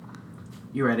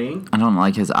You ready? I don't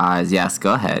like his eyes. Yes,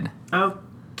 go ahead.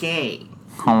 Okay.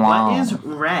 Hello. What is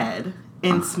red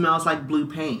and smells like blue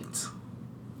paint?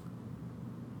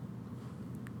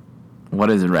 What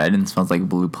is red and smells like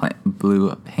blue paint?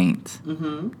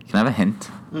 Mm-hmm. Can I have a hint?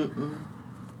 Mm-mm.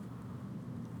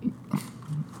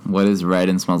 What is red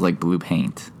and smells like blue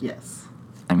paint? Yes.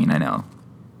 I mean, I know.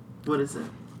 What is it?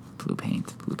 Blue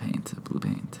paint.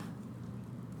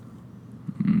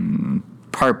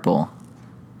 Purple.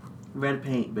 Red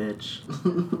paint, bitch.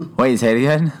 Wait, say it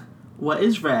again? What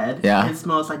is red and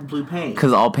smells like blue paint?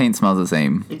 Because all paint smells the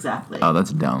same. Exactly. Oh,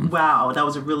 that's dumb. Wow, that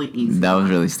was a really easy That one.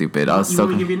 was really stupid. You want me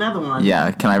to give you another one?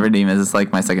 Yeah, can I redeem? Is this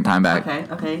like my second time back?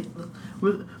 Okay.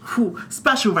 Whew,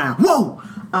 special round. Whoa!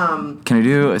 Can I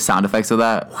do sound effects of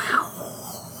that? Wow.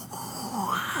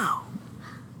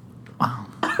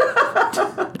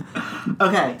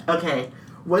 Okay.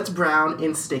 What's brown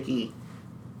and sticky?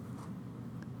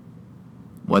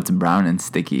 What's brown and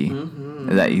sticky? Mm-hmm.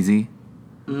 Is that easy?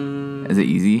 Is it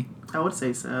easy? I would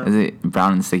say so. Is it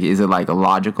brown and sticky? Is it like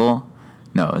logical?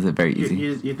 No, is it very easy?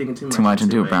 You're thinking too much. Too much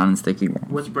into it. Brown and sticky.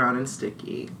 What's brown and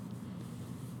sticky?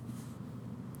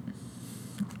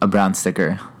 A brown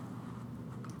sticker.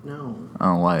 No.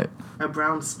 Oh, what? A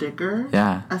brown sticker?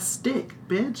 Yeah. A stick,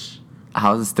 bitch.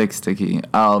 How's a stick sticky?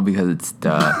 Oh, because it's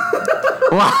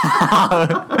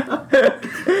Wow.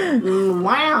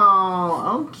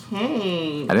 Wow.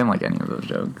 Okay. I didn't like any of those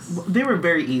jokes. They were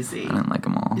very easy. I didn't like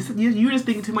them all. You were just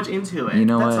thinking too much into it. You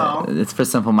know That's what? all. It's for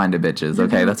simple-minded bitches,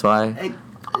 okay? That's why.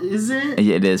 Is it?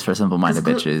 It is for simple-minded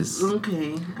bitches.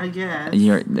 Okay, I guess.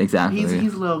 Exactly.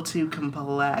 He's a little too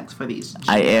complex for these jokes.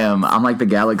 I am. I'm like the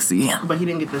galaxy. But he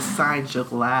didn't get the side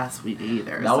joke last week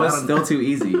either. That was still too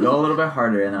easy. Go a little bit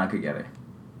harder and then I could get it.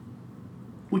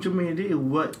 What you mean to do?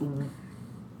 What?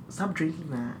 Stop drinking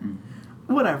that.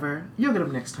 Whatever. You'll get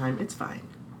them next time. It's fine.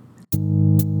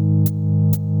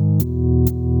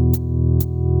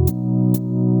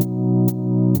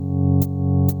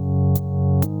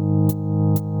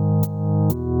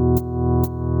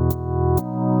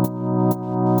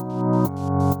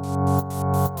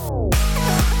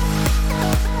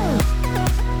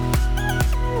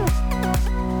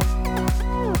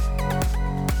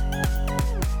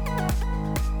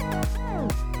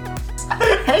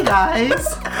 Hey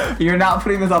guys! You're not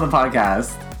putting this on the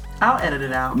podcast. I'll edit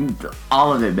it out.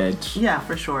 All of it, bitch. Yeah,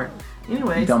 for sure.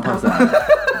 Anyways. Don't post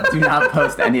that. Do not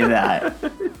post any of that.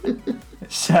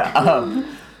 Shut up.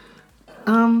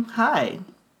 Hi.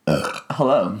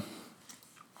 Hello.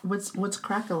 What's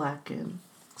crack-a-lackin'?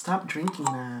 Stop drinking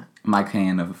that. My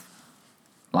can of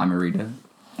limerita.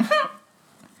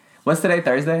 What's today,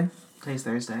 Thursday? Today's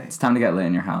Thursday. It's time to get lit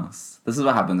in your house. This is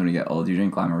what happens when you get old. You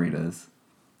drink limeritas.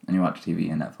 And you watch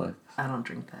TV and Netflix. I don't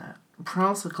drink that.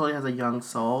 Pronounce Chloe has a young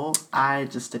soul. I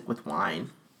just stick with wine.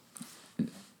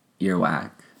 You're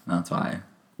whack. That's why.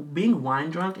 Being wine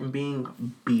drunk and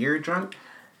being beer drunk.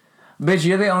 Bitch,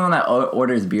 you're the only one that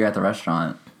orders beer at the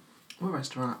restaurant. What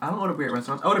restaurant? I don't order beer at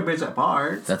restaurants. I order beers at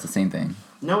bars. That's the same thing.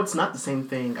 No, it's not the same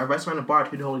thing. A restaurant and a bar are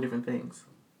two totally different things.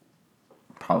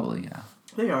 Probably, yeah.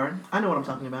 They are. I know what I'm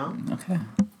talking about. Okay.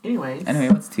 Anyways. Anyway,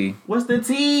 what's tea? What's the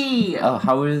tea? Oh,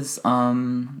 how is,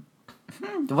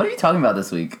 what are you talking about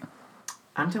this week?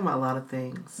 I'm talking about a lot of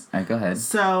things. Alright, go ahead.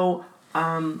 So,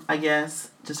 I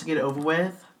guess, just to get it over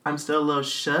with, I'm still a little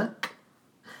shook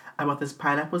about this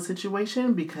pineapple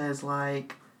situation because,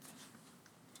 like,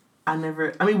 I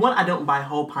don't buy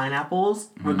whole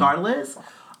pineapples regardless,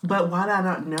 but why did I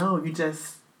not know? You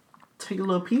just take a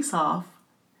little piece off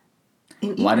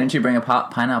and eat Why it. didn't you bring a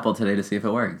pineapple today to see if it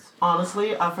works?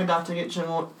 Honestly, I forgot to get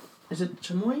chamoy. Is it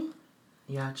chamoy?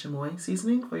 Yeah, chamoy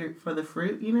seasoning for the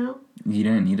fruit, you know? You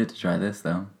didn't need it to try this,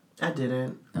 though. I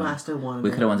didn't, but I still wanted it. We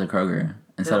could have went to Kroger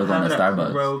instead of going to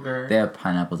Starbucks. Kroger. They have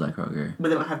pineapples at Kroger. But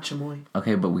they don't have chamoy.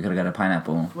 Okay, but we could have got a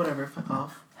pineapple. Whatever, fuck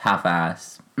off.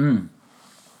 Half-ass.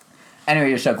 Anyway,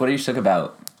 you're shook. What are you shook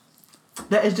about?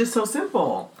 That is just so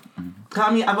simple.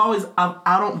 I mean,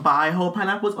 I don't buy whole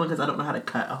pineapples only because I don't know how to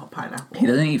cut a whole pineapple. He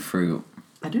doesn't eat fruit.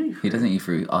 I do eat fruit. He doesn't eat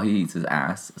fruit. All he eats is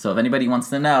ass. So if anybody wants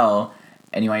to know,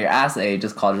 and you want your ass ate,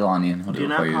 just call Jelani and he'll do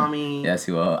it for you. Do not call me. Yes,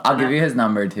 he will. I'll give you his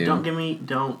number, too.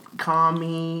 Don't call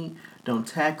me. Don't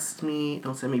text me.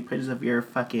 Don't send me pictures of your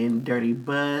fucking dirty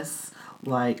bus.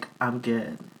 Like, I'm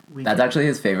good. That's actually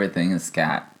his favorite thing is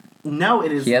scat. No,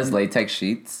 it is. He has latex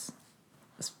sheets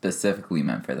specifically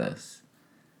meant for this.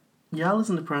 Y'all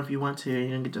listen to porn if you want to. You're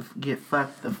going to get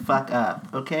fucked the fuck up,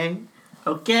 okay?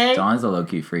 Okay? John is a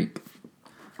low-key freak.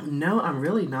 No, I'm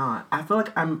really not. I feel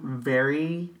like I'm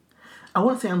very... I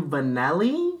wouldn't say I'm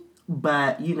vanilla,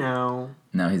 but, you know...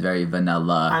 No, he's very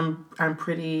vanilla. I'm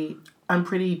pretty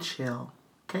chill,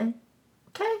 okay?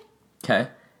 Okay? Okay.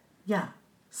 Yeah.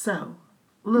 So,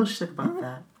 a little shit about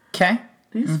that. Okay.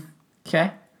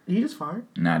 Okay. Did you just fart?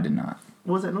 No, I did not.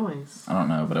 What was that noise? I don't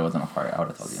know, but it wasn't a fart. I would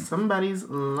have told you. Somebody's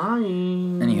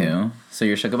lying. Anywho, so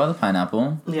you're shook about the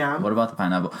pineapple. Yeah. What about the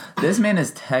pineapple? This man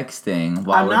is texting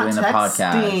while we're doing the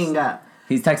podcast.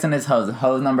 He's texting his hose.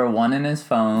 Hose number 1 in his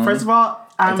phone. First of all,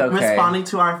 I'm okay. responding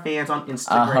to our fans on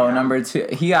Instagram. Hoe number 2.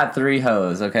 He got 3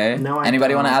 hoes, okay? No, I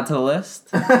Anybody don't. want to add to the list?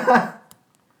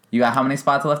 You got how many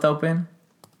spots left open?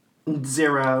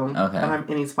 0. Okay. I don't have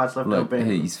any spots left open.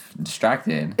 He's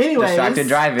distracted. Anyways. Distracted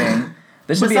driving.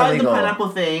 This should be Besides illegal. the pineapple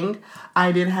thing,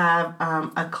 I did have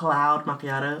a cloud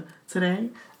macchiato today.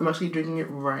 I'm actually drinking it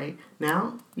right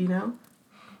now, you know?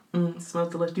 It smells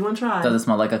delicious. Do you want to try? Does it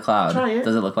smell like a cloud? Try it.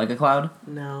 Does it look like a cloud?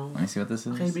 No. Let me see what this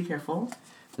is. Okay, be careful.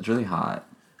 It's really hot.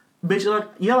 Bitch,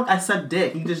 you look, I suck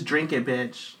dick. You just drink it,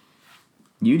 bitch.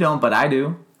 You don't, but I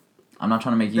do. I'm not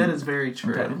trying to make you... That is very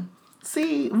true. Okay.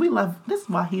 See, we love... This is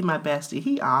why he my bestie.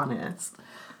 He honest.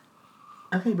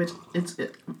 Okay, bitch. It's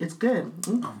good.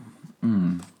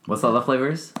 What's the other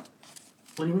flavors?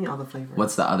 What do you mean all the flavors?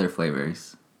 What's the other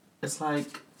flavors? It's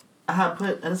like...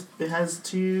 It has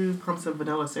 2 pumps of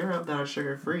vanilla syrup that are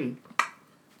sugar-free.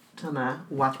 Trying to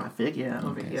watch my figure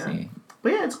over here. See.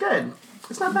 But yeah, it's good.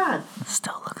 It's not bad. It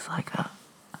still looks like an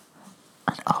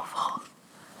oval.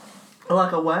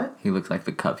 Like a what? He looks like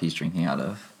the cup he's drinking out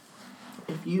of.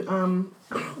 If you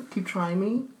keep trying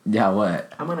me, Yeah,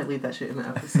 what? I'm gonna leave that shit in the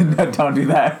episode. No, don't do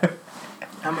that.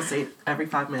 I'm gonna say it every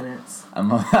 5 minutes. I'm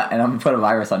gonna put a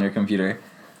virus on your computer.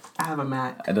 I have a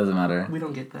Mac. It doesn't matter. We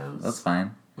don't get those. That's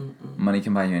fine. Money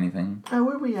can buy you anything. Oh,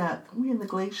 where we at? We in the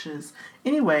glaciers.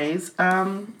 Anyways,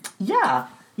 yeah,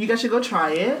 you guys should go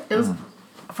try it. It was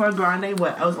for a grande.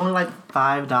 What? It was only like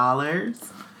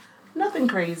 $5. Nothing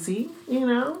crazy, you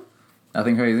know.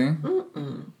 Nothing crazy?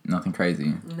 Nothing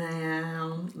crazy.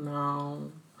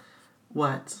 No.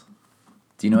 What?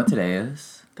 Do you know what today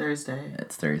is? Thursday.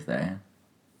 It's Thursday.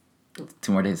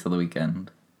 2 more days till the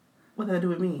weekend. What did that do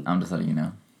with me? I'm just letting you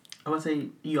know. I want to say,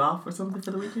 you off or something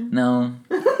for the weekend? No.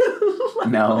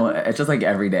 No, it's just like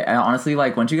every day. And honestly,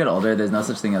 like, once you get older, there's no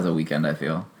such thing as a weekend, I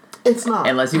feel. It's not.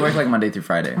 Unless you work like Monday through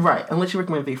Friday. Right, unless you work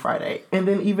Monday through Friday. And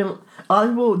then even a lot of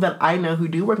people that I know who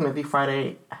do work Monday through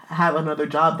Friday have another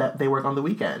job that they work on the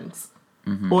weekends.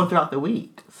 Or throughout the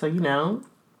week. So, you know,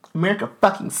 America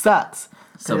fucking sucks.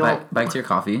 So back to your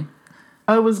coffee.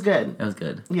 Oh, it was good. It was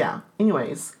good. Yeah.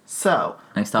 Anyways, so.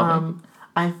 Next topic.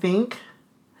 I think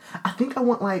I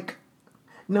want like,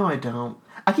 no I don't.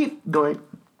 I keep going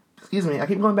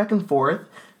back and forth.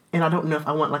 And I don't know if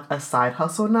I want, like, a side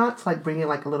hustle or not to, like, bring in,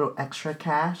 like, a little extra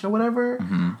cash or whatever.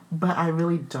 But I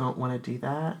really don't want to do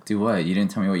that. Do what? You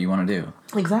didn't tell me what you want to do.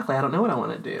 Exactly. I don't know what I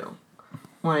want to do.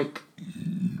 Like...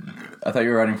 I thought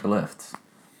you were writing for Lyft.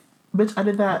 Bitch, I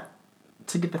did that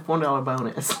to get the $4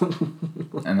 bonus.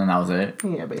 And then that was it?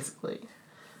 Yeah, basically.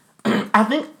 I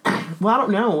think... Well, I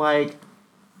don't know. Like...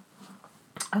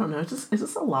 I don't know. It's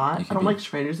just a lot. I don't like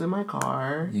strangers in my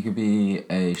car. You could be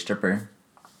a stripper.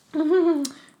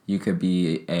 You could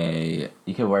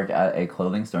work at a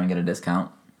clothing store and get a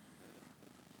discount.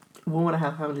 When would I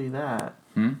have time to do that?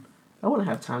 I wouldn't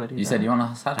have time to do that. You said you want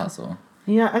a side hustle.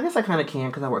 Yeah, I guess I kind of can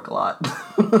because I work a lot.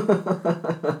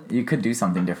 You could do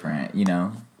something different, you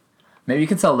know? Maybe you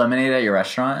could sell lemonade at your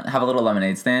restaurant. Have a little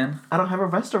lemonade stand. I don't have a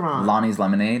restaurant. Lonnie's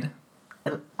Lemonade.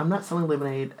 I'm not selling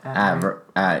lemonade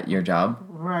at your job.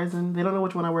 Verizon. They don't know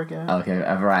which one I work at. Okay,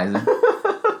 at Verizon.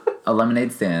 A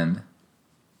lemonade stand.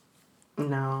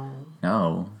 No.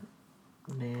 No.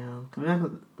 No.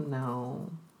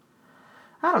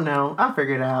 I don't know. I'll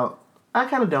figure it out. I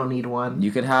kind of don't need one.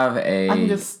 You could have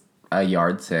a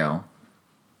yard sale.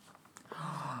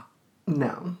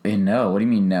 No. No. What do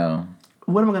you mean no?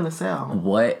 What am I going to sell?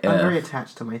 What if... I'm very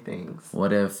attached to my things.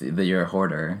 What if you're a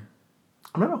hoarder?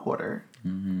 I'm not a hoarder.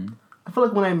 I feel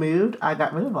like when I moved, I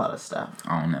got rid of a lot of stuff.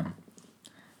 I don't know.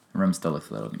 The room still looks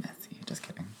a little messy. Just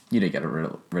kidding. You did get rid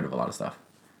of a lot of stuff.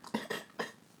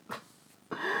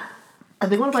 I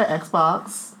think I want to buy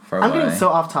Xbox. For I'm what? getting so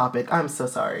off topic. I'm so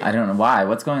sorry. I don't know. Why?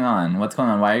 What's going on?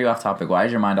 Why are you off topic? Why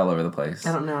is your mind all over the place?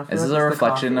 I don't know. Is this a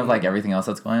reflection of like everything else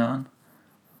that's going on?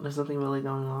 There's nothing really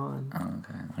going on. Oh,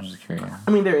 okay. I'm just curious.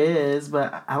 I mean, there is,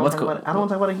 but I don't want to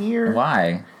talk about it here.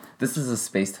 Why? This is a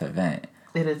space to vent.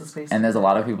 It is a space. And there's a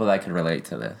lot of people that could relate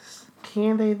to this.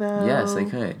 Can they though? Yes, they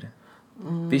could.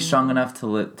 Be strong enough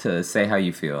to say how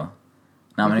you feel.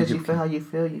 Not many people. You feel how you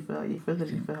feel. You feel how you feel.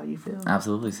 Because you feel how you feel.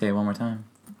 Absolutely. Say it one more time.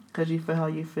 Because you feel how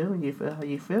you feel, and you feel how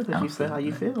you feel. Because you feel how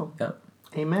you feel. Yep.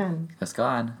 Amen. Yes,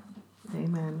 God.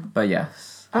 Amen. But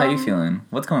yes, how you feeling?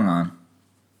 What's going on?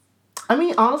 I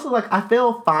mean, honestly, like, I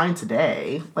feel fine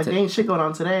today. Like, there ain't shit going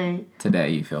on today.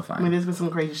 Today, you feel fine. I mean, there's been some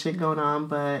crazy shit going on,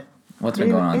 but... What's been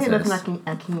going on, sis? Nothing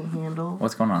I can't handle.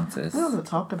 What's going on, sis? We don't have to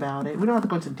talk about it. We don't have to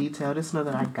go into detail. Just know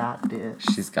that I got this.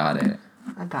 She's got it.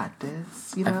 I got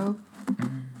this, you know?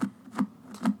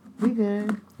 We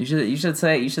good. You should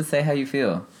say how you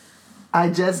feel. I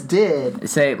just did.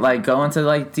 Say, like, go into,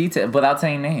 like, detail without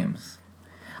saying names.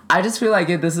 I just feel like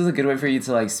this is a good way for you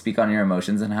to, like, speak on your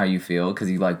emotions and how you feel,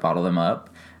 because you, like, bottle them up.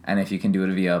 And if you can do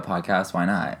it via a podcast, why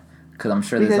not? Because I'm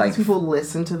sure there's, like... Because people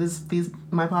listen to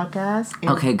my podcast.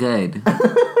 Okay, good.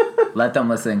 Let them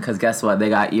listen, because guess what? They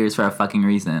got ears for a fucking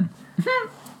reason.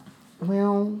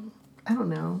 Well, I don't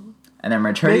know. And their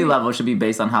maturity level should be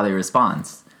based on how they respond.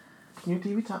 Can your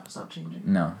TV top stop changing?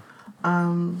 No.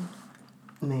 Nah.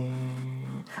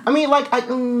 I mean, like, I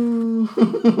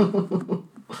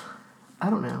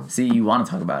don't know. See, you want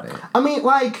to talk about it. I mean,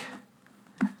 like,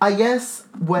 I guess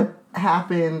what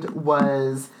happened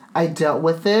was I dealt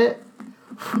with it.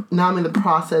 Now I'm in the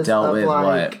process of, like...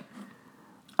 What?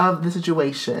 Of the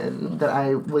situation that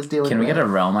I was dealing with. Can we get a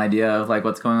realm idea of, like,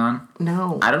 what's going on?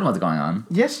 No. I don't know what's going on.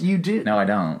 Yes, you do. No, I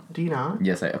don't. Do you not?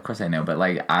 Yes, of course I know, but,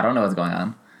 like, I don't know what's going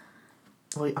on.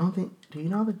 Wait, I don't think... Do you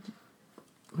know maybe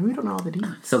we don't know all the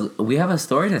deets. So, we have a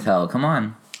story to tell. Come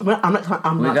on. Well, we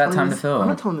got time to fill. I'm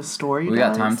not telling the story, you We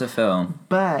guys. got time to fill.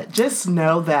 But just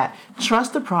know that...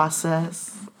 Trust the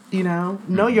process. You know?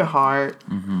 Know your heart.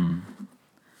 Mm-hmm.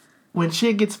 When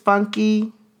shit gets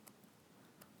funky...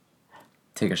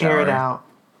 Take a shower. Air it out.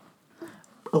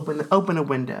 Open a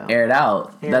window. Air it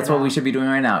out. Air That's it what out. we should be doing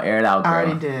right now. Air it out, girl. I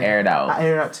already did. Air it out. I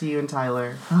aired it out to you and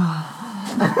Tyler. Oh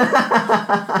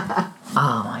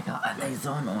my god, that's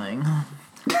so annoying.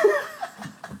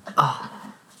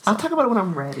 I'll talk about it when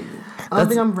I'm ready. I don't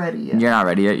think I'm ready yet. You're not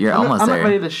ready yet? You're almost there. I'm not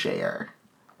ready to share.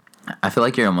 I feel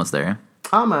like you're almost there.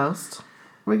 Almost.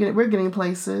 We're getting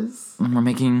places. We're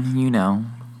making, you know.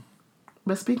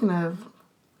 But speaking of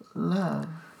love,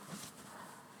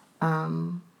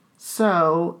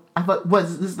 so I thought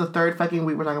this is the third fucking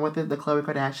week we're talking about the Khloe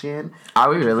Kardashian. Are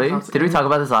we really? Did we talk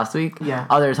about this last week? Yeah.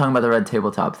 Oh, they were talking about the red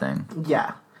tabletop thing.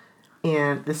 Yeah.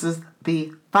 And this is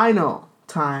the final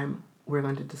time we're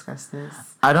going to discuss this.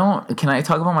 Can I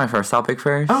talk about my first topic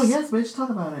first? Oh, yes, bitch, talk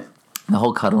about it. The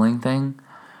whole cuddling thing?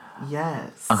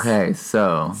 Yes. Okay,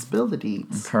 so. Spill the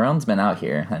deets. Karon's been out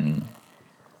here, honey.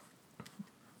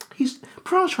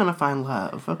 Perron's trying to find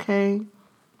love, okay?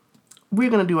 We're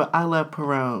going to do a I Love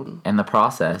Perron. In the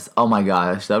process. Oh my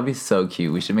gosh, that would be so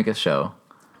cute. We should make a show.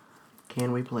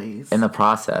 Can we please? In the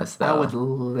process, though. I would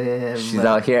live. She's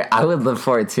out here. I would live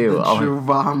for it, too. The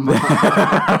drama.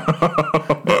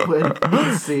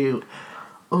 The suit.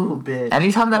 Oh, bitch.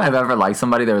 Anytime that I've ever liked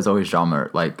somebody, there was always drama,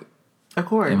 like, of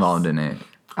course, involved in it.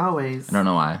 Always. I don't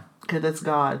know why. Because that's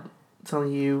God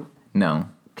telling you. No.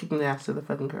 Kicking the ass to the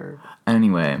fucking curb.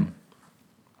 Anyway.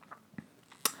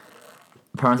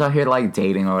 Perron's out here, like,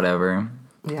 dating or whatever.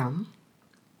 Yeah.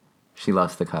 She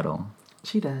loves to cuddle.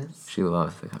 She does. She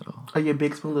loves to cuddle. Are you a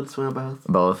big spoon, little spoon, or both?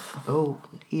 Both. Oh,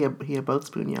 he a both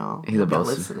spoon, y'all. He's a both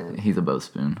listening. He's a both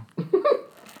spoon.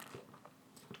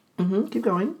 Keep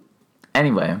going.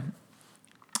 Anyway.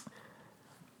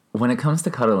 When it comes to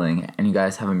cuddling, and you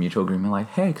guys have a mutual agreement like,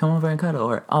 hey, come over and cuddle,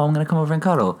 or, oh, I'm going to come over and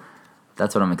cuddle.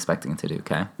 That's what I'm expecting to do,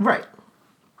 okay? Right.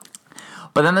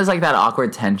 But then there's, like, that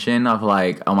awkward tension of,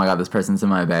 like, oh, my God, this person's in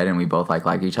my bed, and we both,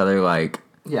 like each other, like...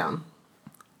 Yeah.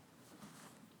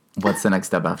 What's the next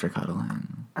step after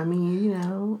cuddling? I mean, you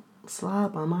know,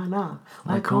 slap on my knob.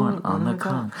 Like corn on the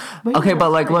cob. But okay, but,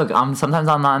 like, look, sometimes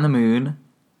I'm not in the mood.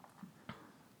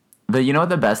 But you know what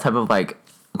the best type of, like,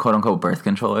 quote-unquote birth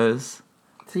control is?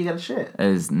 So you gotta shit.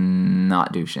 Is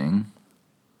not douching.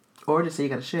 Or just say you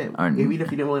gotta shit. Or, even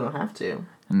if you really don't have to.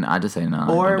 And I just say no.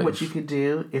 Or what you could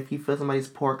do, if you feel somebody's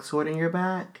pork sword in your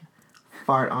back,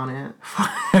 fart on it.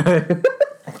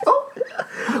 Oh.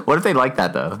 What if they like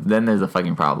that, though? Then there's a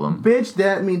fucking problem. Bitch,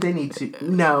 that means they need to.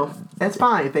 No, that's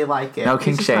fine if they like it. No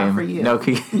kink shame. Not for you. No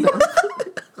kink.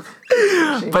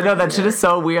 But no, that shit is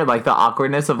so weird. Like, the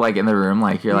awkwardness of, like, in the room,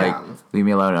 like, you're like, leave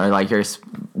me alone. Or, like, you're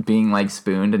being, like,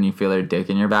 spooned and you feel their dick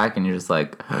in your back and you're just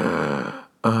like, oh,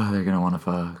 they're gonna want to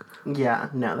fuck. Yeah,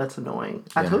 no, that's annoying.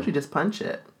 I told you just punch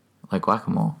it. Like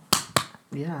whack-a-mole.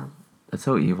 Yeah. That's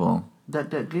so evil. That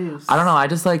goose. I don't know. I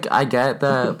just, like, I get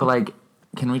that, but, like,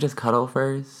 can we just cuddle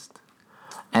first?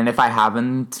 And if I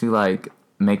happen to, like,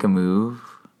 make a move,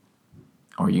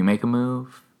 or you make a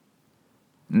move,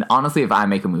 honestly, if I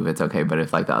make a move, it's okay. But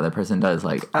if, like, the other person does,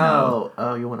 like, no.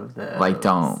 Oh, you're one of those. Like,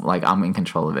 don't. Like, I'm in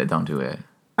control of it. Don't do it.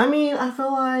 I mean, I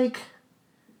feel like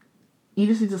you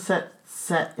just need to set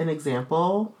an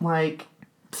example. Like,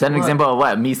 Set an example of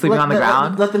what? Me sleeping on the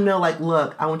ground? Let them know, like,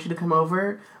 look, I want you to come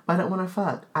over, but I don't want to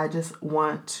fuck. I just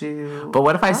want to... But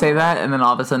what if I say that, and then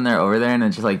all of a sudden they're over there, and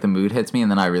it's just, like, the mood hits me, and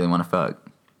then I really want to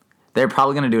fuck? They're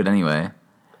probably going to do it anyway.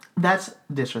 That's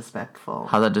disrespectful.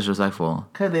 How's that disrespectful?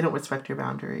 Because they don't respect your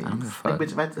boundaries. I don't give a fuck. Like,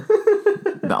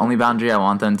 bitch, The only boundary I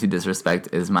want them to disrespect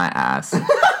is my ass.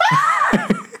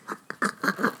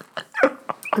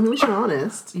 I mean, we should be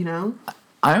honest, you know?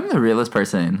 I'm the realest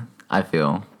person, I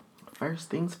feel. First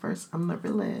things first, I'm the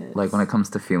realest. Like, when it comes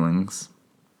to feelings.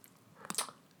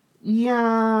 Yeah.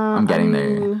 I'm getting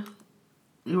there.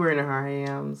 You were in a hurry,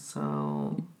 I am,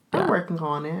 so... Yeah. I'm working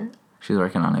on it. She's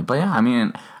working on it. But yeah, I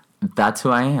mean, that's who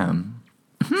I am.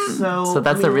 So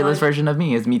that's the realest version of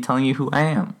me, is me telling you who I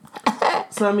am.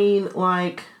 So, I mean,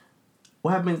 like,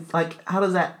 what happens, like, how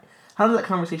does that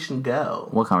conversation go?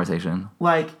 What conversation?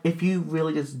 Like, if you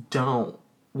really just don't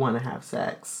want to have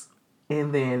sex,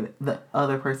 and then the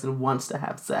other person wants to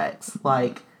have sex,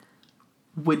 like,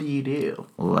 what do you do?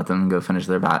 Let them go finish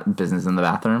their business in the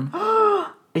bathroom.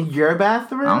 In your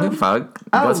bathroom? I don't give a fuck.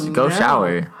 Go no.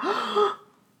 shower.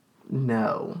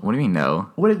 No. What do you mean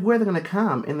no? Where are they gonna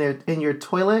come? In your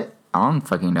toilet? I don't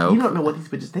fucking know. You don't know what these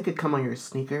bitches... They could come on your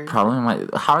sneakers. Probably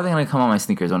how are they gonna come on my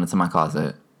sneakers when it's in my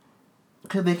closet?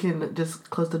 Because they can just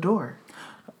close the door.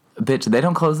 Bitch, they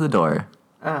don't close the door.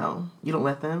 Oh, you don't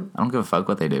let them? I don't give a fuck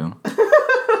what they do.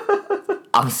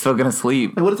 I'm still gonna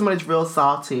sleep. Like, what if somebody's real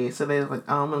salty? So they're like,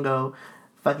 oh, I'm gonna go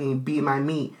fucking beat my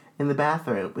meat in the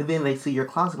bathroom. And then they see your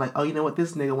closet, like, oh, you know what?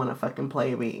 This nigga wanna fucking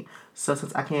play me. So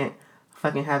since I can't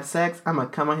fucking have sex, I'm gonna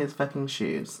come on his fucking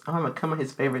shoes. I'm gonna come on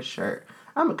his favorite shirt.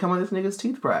 I'm gonna come on this nigga's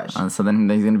toothbrush. So then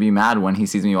he's gonna be mad when he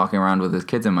sees me walking around with his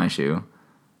kids in my shoe.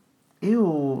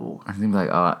 Ew. He's gonna be like,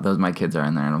 oh, those my kids are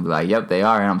in there. And I'll be like, yep, they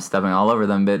are. And I'm stepping all over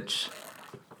them, bitch.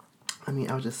 I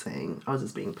mean, I was just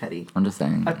being petty. I'm just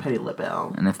saying. A petty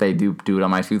libel. And if they do it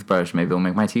on my toothbrush, maybe it'll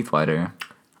make my teeth whiter.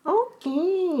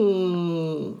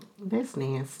 Okay. That's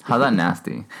nasty. How's that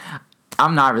nasty?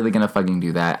 I'm not really gonna fucking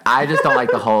do that. I just don't like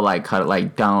the whole, like, cuddle.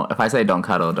 Like, don't. If I say don't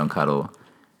cuddle, don't cuddle.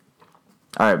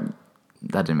 Alright,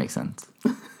 that didn't make sense.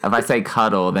 If I say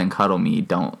cuddle, then cuddle me.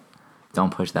 Don't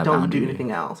push that boundary. Don't do anything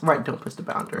else. Right, don't push the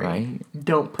boundary. Right?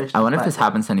 Don't push the I wonder if button. this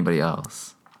happens to anybody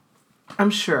else.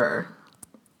 I'm sure.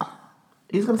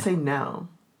 He's gonna say no.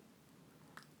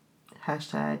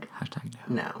 Hashtag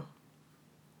no. no.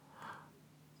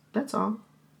 That's all.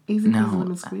 Easy No. peasy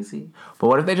lemon squeezy. But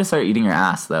what if they just start eating your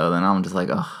ass, though? Then I'm just like,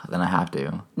 ugh, then I have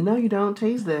to. No, you don't.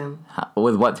 Tase them.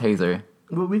 With what taser?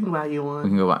 Well, we can buy you one. We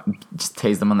can go just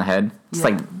tase them on the head? Just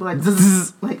Yeah.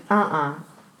 Like,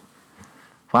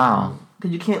 Wow.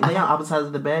 Because you can't lay on opposite sides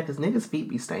of the bed because niggas' feet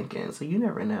be stinking, so you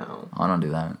never know. I don't do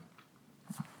that.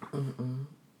 Mm-mm.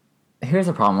 Here's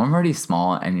the problem. I'm already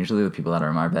small, and usually the people that are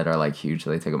in my bed are, like, huge, so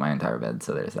they take up my entire bed,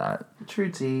 so there's that. True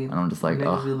tea. And I'm just like,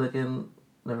 niggas oh. be looking...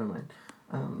 Never mind.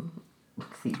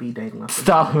 Feet be dating off the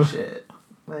Stop. shit.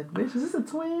 Like, bitch, is this a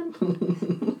twin?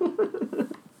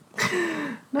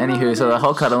 Anywho, so the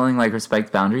whole cuddling, like,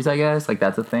 respect boundaries, I guess? Like,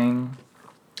 that's a thing?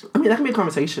 I mean, that can be a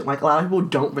conversation. Like, a lot of people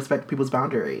don't respect people's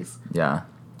boundaries. Yeah.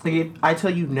 Like, if I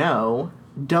tell you no,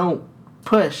 don't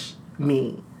push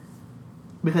me.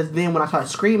 Because then when I start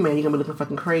screaming, you're going to be looking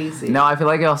fucking crazy. No, I feel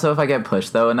like also if I get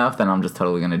pushed, though, enough, then I'm just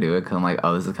totally going to do it. Because I'm like,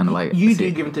 oh, this is kind of like... You do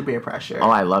give into peer pressure.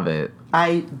 Oh, I love it.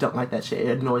 I don't like that shit.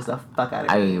 It annoys the fuck out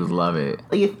of me. I love it.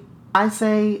 Like, if I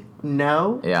say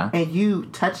no, yeah, and you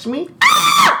touch me,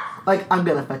 like, I'm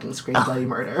going to fucking scream bloody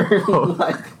murder.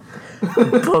 Like...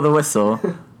 Blow the whistle.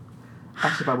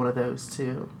 I should buy one of those,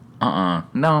 too. No,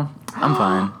 I'm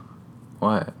fine.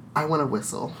 What? I want to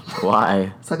whistle.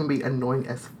 Why? So I can be annoying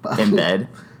as fuck. In bed?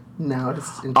 No,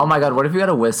 just... Oh my god, what if you got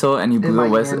a whistle and you blew a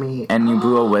whistle and you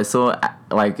blew a whistle at,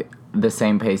 like, the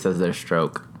same pace as their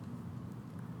stroke?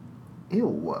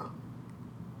 Ew.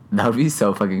 That would be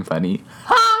so fucking funny.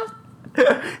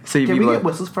 So you can we get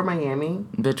whistles for Miami?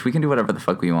 Bitch, we can do whatever the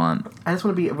fuck we want. I just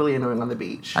want to be really annoying on the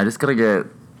beach. I just gotta get...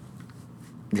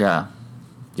 Yeah.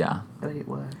 Gotta get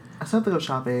what? I still have to go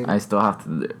shopping. I still have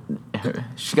to...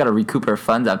 She gotta recoup her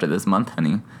funds after this month,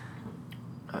 honey.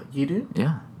 You do?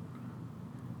 Yeah.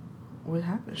 What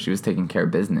happened? She was taking care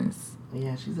of business.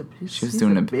 Yeah, she's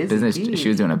doing a business. Bee. She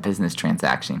was doing a business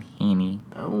transaction, honey.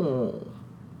 Oh.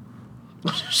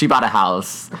 She bought a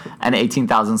house, an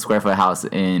 18,000 square foot house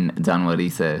in Dunwoody,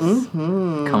 sis.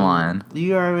 Mm-hmm. Come on.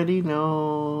 You already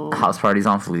know. House party's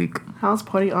on fleek. House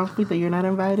party on fleek that you're not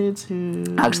invited to.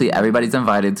 Actually, everybody's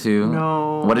invited to.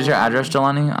 No. What is your address,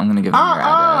 Jelani? I'm gonna give him your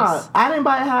address. I didn't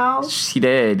buy a house. She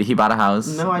did. He bought a house.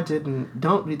 No, I didn't.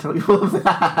 Don't be telling people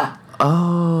that.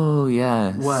 Oh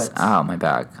yes. What? Oh, my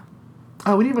back.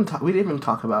 Oh, we didn't even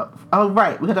talk about. Oh,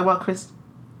 right. We got to talk about Chris.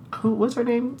 What's her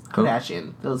name? Who?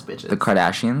 Kardashian. Those bitches. The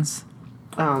Kardashians?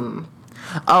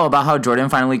 Oh, about how Jordan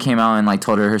finally came out and, like,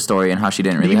 told her story and how she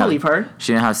didn't really believe her?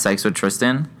 She didn't have sex with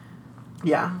Tristan?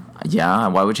 Yeah. Yeah,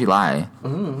 why would she lie?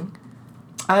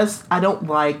 I don't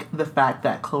like the fact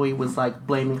that Khloe was, like,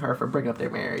 blaming her for breaking up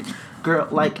their marriage. Girl,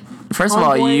 like... First of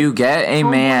all, you get a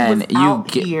man... You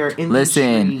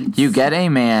get a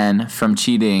man from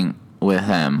cheating with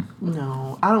him.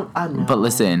 No, I know. But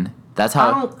listen, that's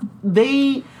how...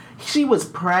 She was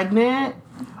pregnant,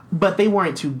 but they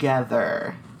weren't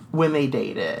together when they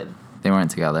dated. They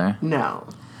weren't together? No.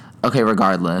 Okay,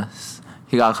 regardless.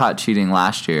 He got caught cheating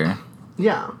last year.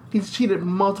 Yeah, he's cheated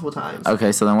multiple times.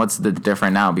 Okay, so then what's the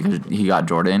difference now? Because he got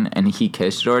Jordan and he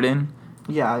kissed Jordan?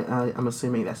 Yeah, I'm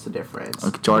assuming that's the difference.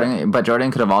 Okay, but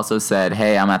Jordan could have also said,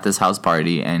 hey, I'm at this house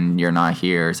party and you're not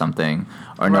here or something.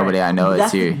 Or right. Nobody I know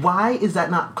is here. Why is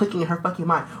that not clicking in her fucking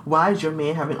mind? Why is your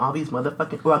man having all these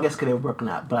motherfucking... Well, I guess because they were broken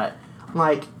up, but,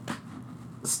 like,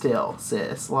 still,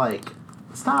 sis, like,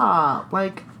 stop.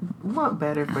 Like, want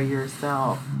better for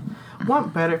yourself.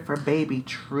 Want better for baby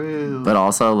True. But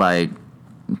also, like,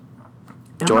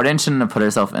 Jordan shouldn't have put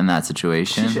herself in that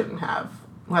situation. She shouldn't have.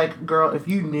 Like, girl, if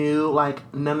you knew,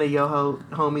 like, none of your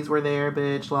homies were there,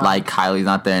 bitch. Like Kylie's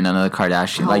not there, none of the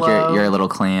Kardashians. Like, your little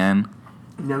clan.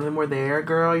 None of them were there,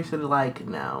 girl. You should have, like,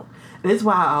 no. This is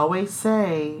why I always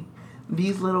say,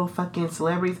 these little fucking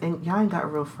celebrities, and y'all ain't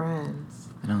got real friends.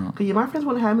 I don't. Because my friends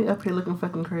want to have me up here looking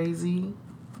fucking crazy.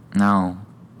 No.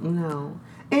 No.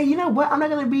 And you know what? I'm not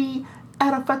going to be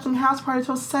at a fucking house party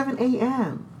till 7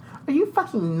 a.m. Are you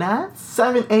fucking nuts?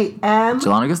 7 a.m.?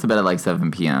 Jelana goes to bed at like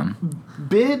 7 p.m.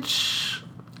 Bitch,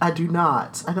 I do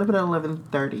not. I go to bed at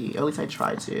 11:30. At least I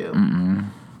try to. Mm-mm.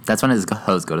 That's when his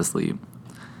hoes go to sleep.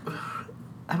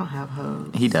 I don't have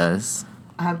hoes. He does.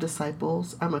 I have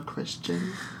disciples. I'm a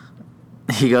Christian.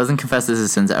 He goes and confesses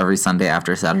his sins every Sunday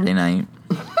after Saturday night.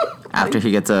 After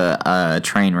he gets a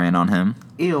train ran on him.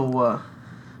 Ew.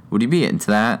 Would you be into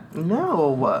that? No.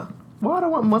 Why would I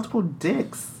want multiple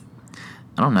dicks?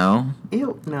 I don't know.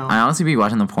 Ew, no. I honestly be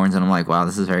watching the porns and I'm like, wow,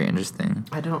 this is very interesting.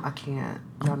 I can't.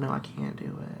 Y'all know I can't do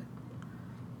it.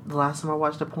 The last time I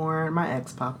watched a porn, my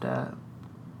ex popped up.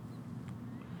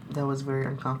 That was very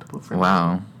uncomfortable for me.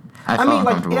 Wow. I mean,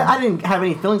 like, I didn't have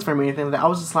any feelings for him or anything like that. I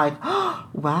was just like, oh,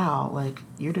 wow, like,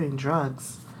 you're doing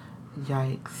drugs.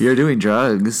 Yikes. You're doing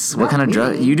drugs? What kind of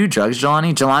drugs? You do drugs,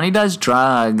 Jelani? Jelani does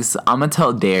drugs. I'm gonna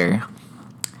tell Dare.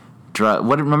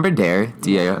 Remember Dare?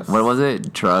 Yes. What was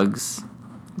it? Drugs?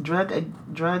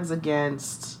 Drugs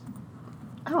against...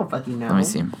 I don't fucking know. Let me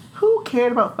see. Who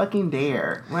cared about fucking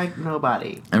Dare? Like,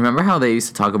 nobody. I remember how they used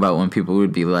to talk about when people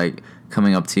would be, like,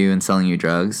 coming up to you and selling you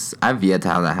drugs. I've yet to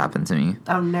have that happen to me.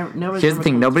 I've never... Here's the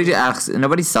thing.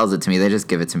 Nobody sells it to me. They just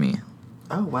give it to me.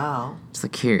 Oh, wow. It's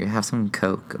like, here, have some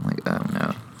Coke. I'm like, oh,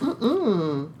 no.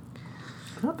 Mm-mm.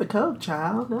 Not the Coke,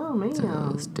 child. No, man. We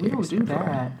don't do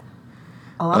that.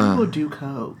 A lot of people do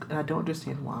Coke, and I don't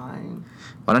understand why.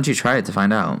 Why don't you try it to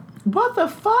find out? What the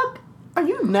fuck? Are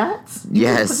you nuts?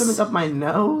 Yes. Put something up my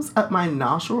nose, up my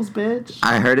nostrils, bitch.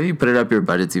 I heard if you put it up your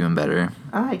butt, it's even better.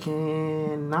 I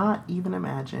cannot even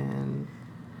imagine.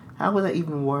 How would that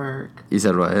even work? You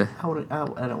said what? I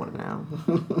don't want to know.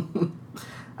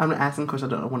 I'm gonna ask him because I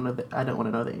don't want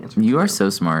to know the answer. You are so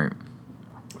smart.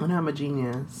 I know I'm a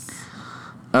genius.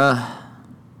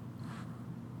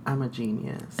 I'm a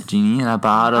genius. A genie in a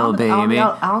bottle, baby.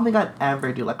 I don't think I'd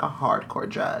ever do like a hardcore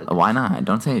drug. Why not?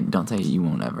 Don't say you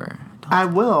won't ever. I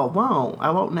won't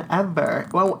ever.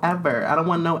 I don't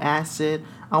want no acid.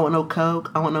 I want no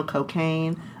coke. I want no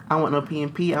cocaine. I want no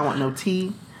PNP. I want no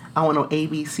T. I want no A,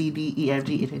 B, C, D, E, F,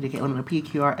 G, H, I, J, K. I want no P,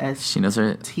 Q, R, S, she knows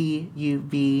her. T, U,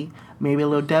 V. Maybe a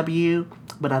little W,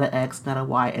 but not an X, not a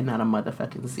Y, and not a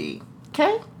motherfucking Z.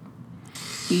 Okay?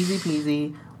 Easy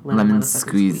peasy. Lemon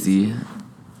squeezy.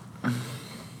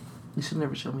 You should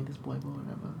never show me this boy or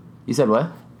whatever. You said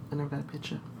what? I never got a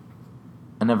picture.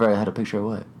 I never had a picture of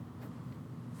what?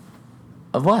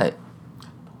 Of what?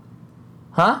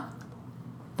 Huh?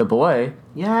 The boy?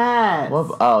 Yes.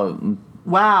 What? Oh.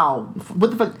 Wow.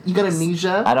 What the fuck? You got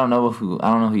amnesia? I don't know who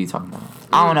you're talking about.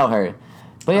 I don't know her.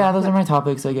 But yeah, those are my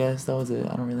topics, I guess. That was it.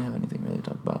 I don't really have anything really to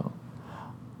talk about.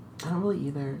 I don't really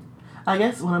either. I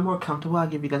guess when I'm more comfortable, I'll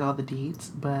give you guys all the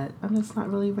deets, but I'm just not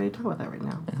really ready to talk about that right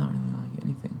now. It's not really like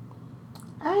anything.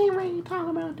 I ain't ready to talk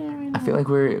about that right now. I feel like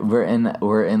we're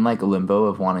in like a limbo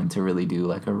of wanting to really do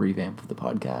like a revamp of the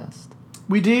podcast.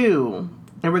 We do,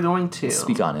 and we're going to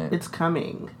speak on it. It's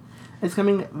coming. It's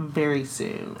coming very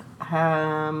soon.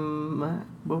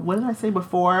 What did I say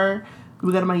before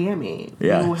we go to Miami?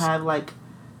 Yeah. We'll have like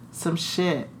some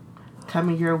shit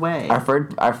coming your way. Our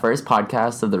first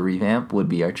podcast of the revamp would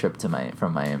be our trip to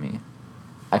from Miami.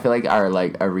 I feel like our a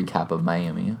recap of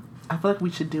Miami. I feel like we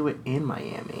should do it in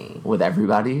Miami. With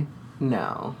everybody?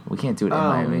 No. We can't do it in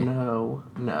Miami.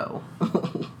 No.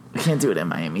 We can't do it in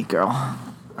Miami, girl.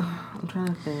 I'm trying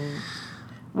to think.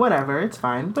 Whatever, it's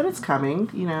fine. But it's coming,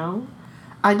 you know.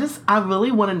 I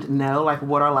really wanted to know, like,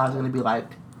 what our lives are going to be like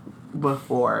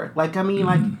before. Like, I mean,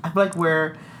 like, I feel like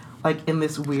we're, like, in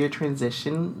this weird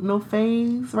transitional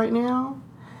phase right now.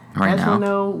 I just want to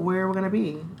know where we're going to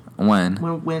be. When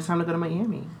it's time to go to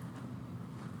Miami.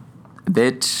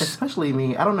 Bitch. Especially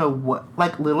me. I don't know what...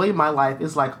 Like, literally, my life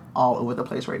is, like, all over the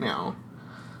place right now.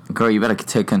 Girl, you better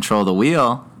take control of the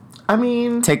wheel. I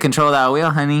mean... Take control of that wheel,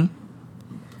 honey.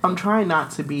 I'm trying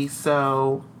not to be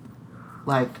so,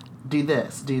 like, do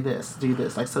this.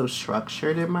 Like, so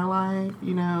structured in my life,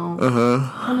 you know?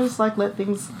 Uh-huh. And just, like, let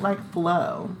things, like,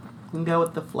 flow. And go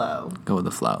with the flow. Go with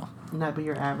the flow. Not be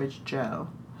your average Joe.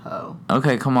 Ho.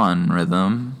 Okay, come on.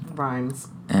 Rhythm. Rhymes.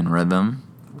 And rhythm.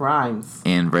 Rhymes.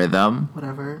 And rhythm.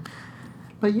 Whatever.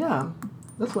 But, yeah.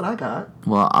 That's what I got.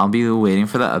 Well, I'll be waiting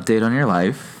for the update on your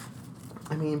life.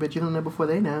 I mean, but you don't know before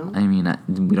they know. I mean,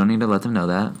 we don't need to let them know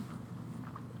that.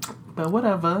 But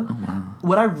whatever. Oh, wow.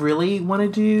 What I really want to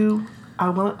do, I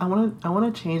want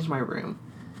to change my room.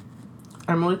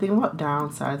 I'm really thinking about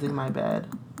downsizing my bed.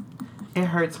 It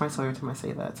hurts my soul every time I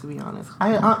say that, to be honest.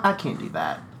 I can't do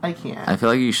that. I can't. I feel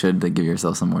like you should give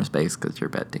yourself some more space because your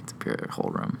bed takes up your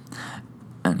whole room.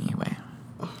 Anyway.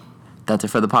 That's it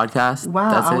for the podcast?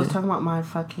 Wow, That's I was talking about my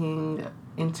fucking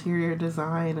interior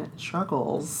design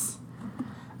struggles.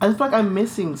 I just feel like I'm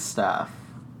missing stuff.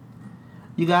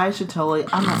 You guys should totally...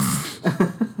 I'm not...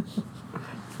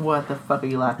 What the fuck are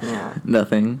you laughing at?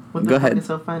 Nothing. What the Go fuck ahead. is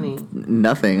so funny?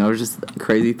 Nothing. I was just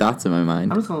crazy thoughts in my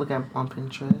mind. I'm just gonna look at on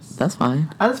Pinterest. That's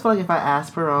fine. I just feel like if I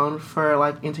ask Perone for,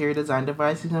 like, interior design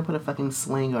device, he's gonna put a fucking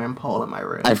sling or pole in my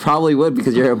room. I probably would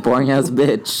because you're a boring ass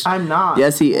bitch. I'm not.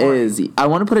 Yes, he boring. is. I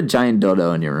want to put a giant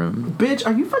dildo in your room. Bitch,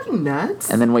 are you fucking nuts?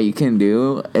 And then what you can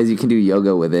do is you can do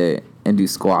yoga with it and do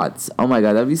squats. Oh my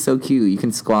god, that'd be so cute. You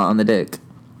can squat on the dick.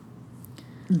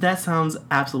 That sounds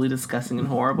absolutely disgusting and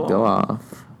horrible. Go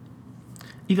off.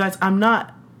 You guys, I'm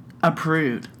not a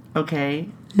prude, okay?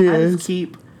 Yes. I just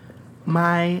keep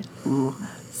my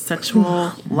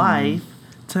sexual life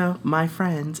to my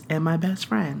friends and my best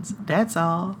friends. That's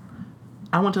all.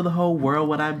 I want to tell the whole world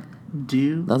what I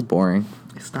do. That's boring.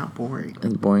 It's not boring.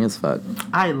 It's boring as fuck.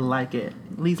 I like it.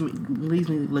 Leaves me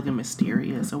looking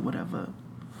mysterious or whatever.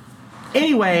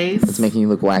 Anyways. It's making you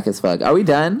look whack as fuck. Are we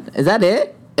done? Is that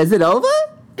it? Is it over?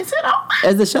 Is it over?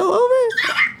 Is the show over?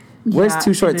 Where's Yeah,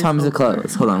 Too Short it is Time to over.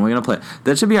 Close? Hold on, we're gonna play.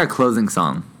 That should be our closing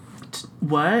song.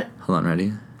 What? Hold on,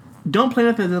 ready? Don't play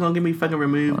nothing that's gonna get me fucking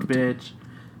removed, bitch.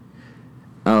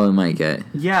 Oh, it might get.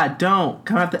 Yeah, don't.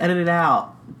 Come have to edit it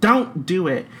out. Don't do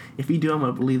it. If you do, I'm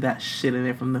gonna leave that shit in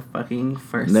there from the fucking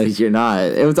first. No, you're not.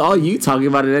 It was all you talking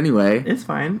about it anyway. It's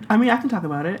fine. I mean, I can talk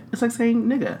about it. It's like saying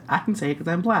nigga. I can say it because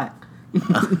I'm black.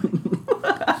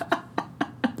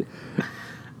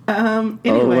 Anyway.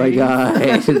 Oh my god.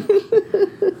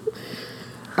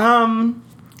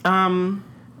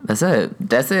 That's it.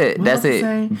 That's it. What That's was I it.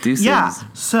 saying? Deuces. Yeah.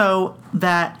 So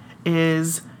that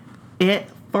is it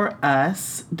for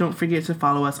us. Don't forget to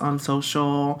follow us on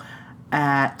social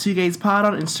at 2GaysPod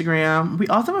on Instagram. We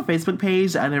also have a Facebook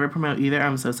page that I never promote either.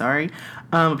 I'm so sorry.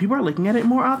 People are looking at it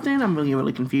more often. I'm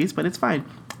really confused, but it's fine.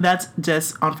 That's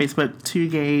just on Facebook, 2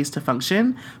 Gays to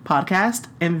Function podcast.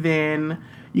 And then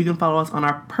you can follow us on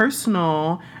our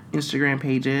personal Instagram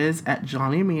pages at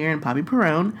Johnny Amir and Poppy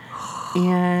Perone.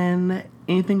 And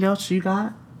anything else you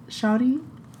got, Shouty?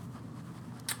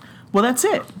 Well, that's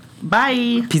it.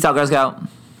 Bye. Peace out, Girl Scout.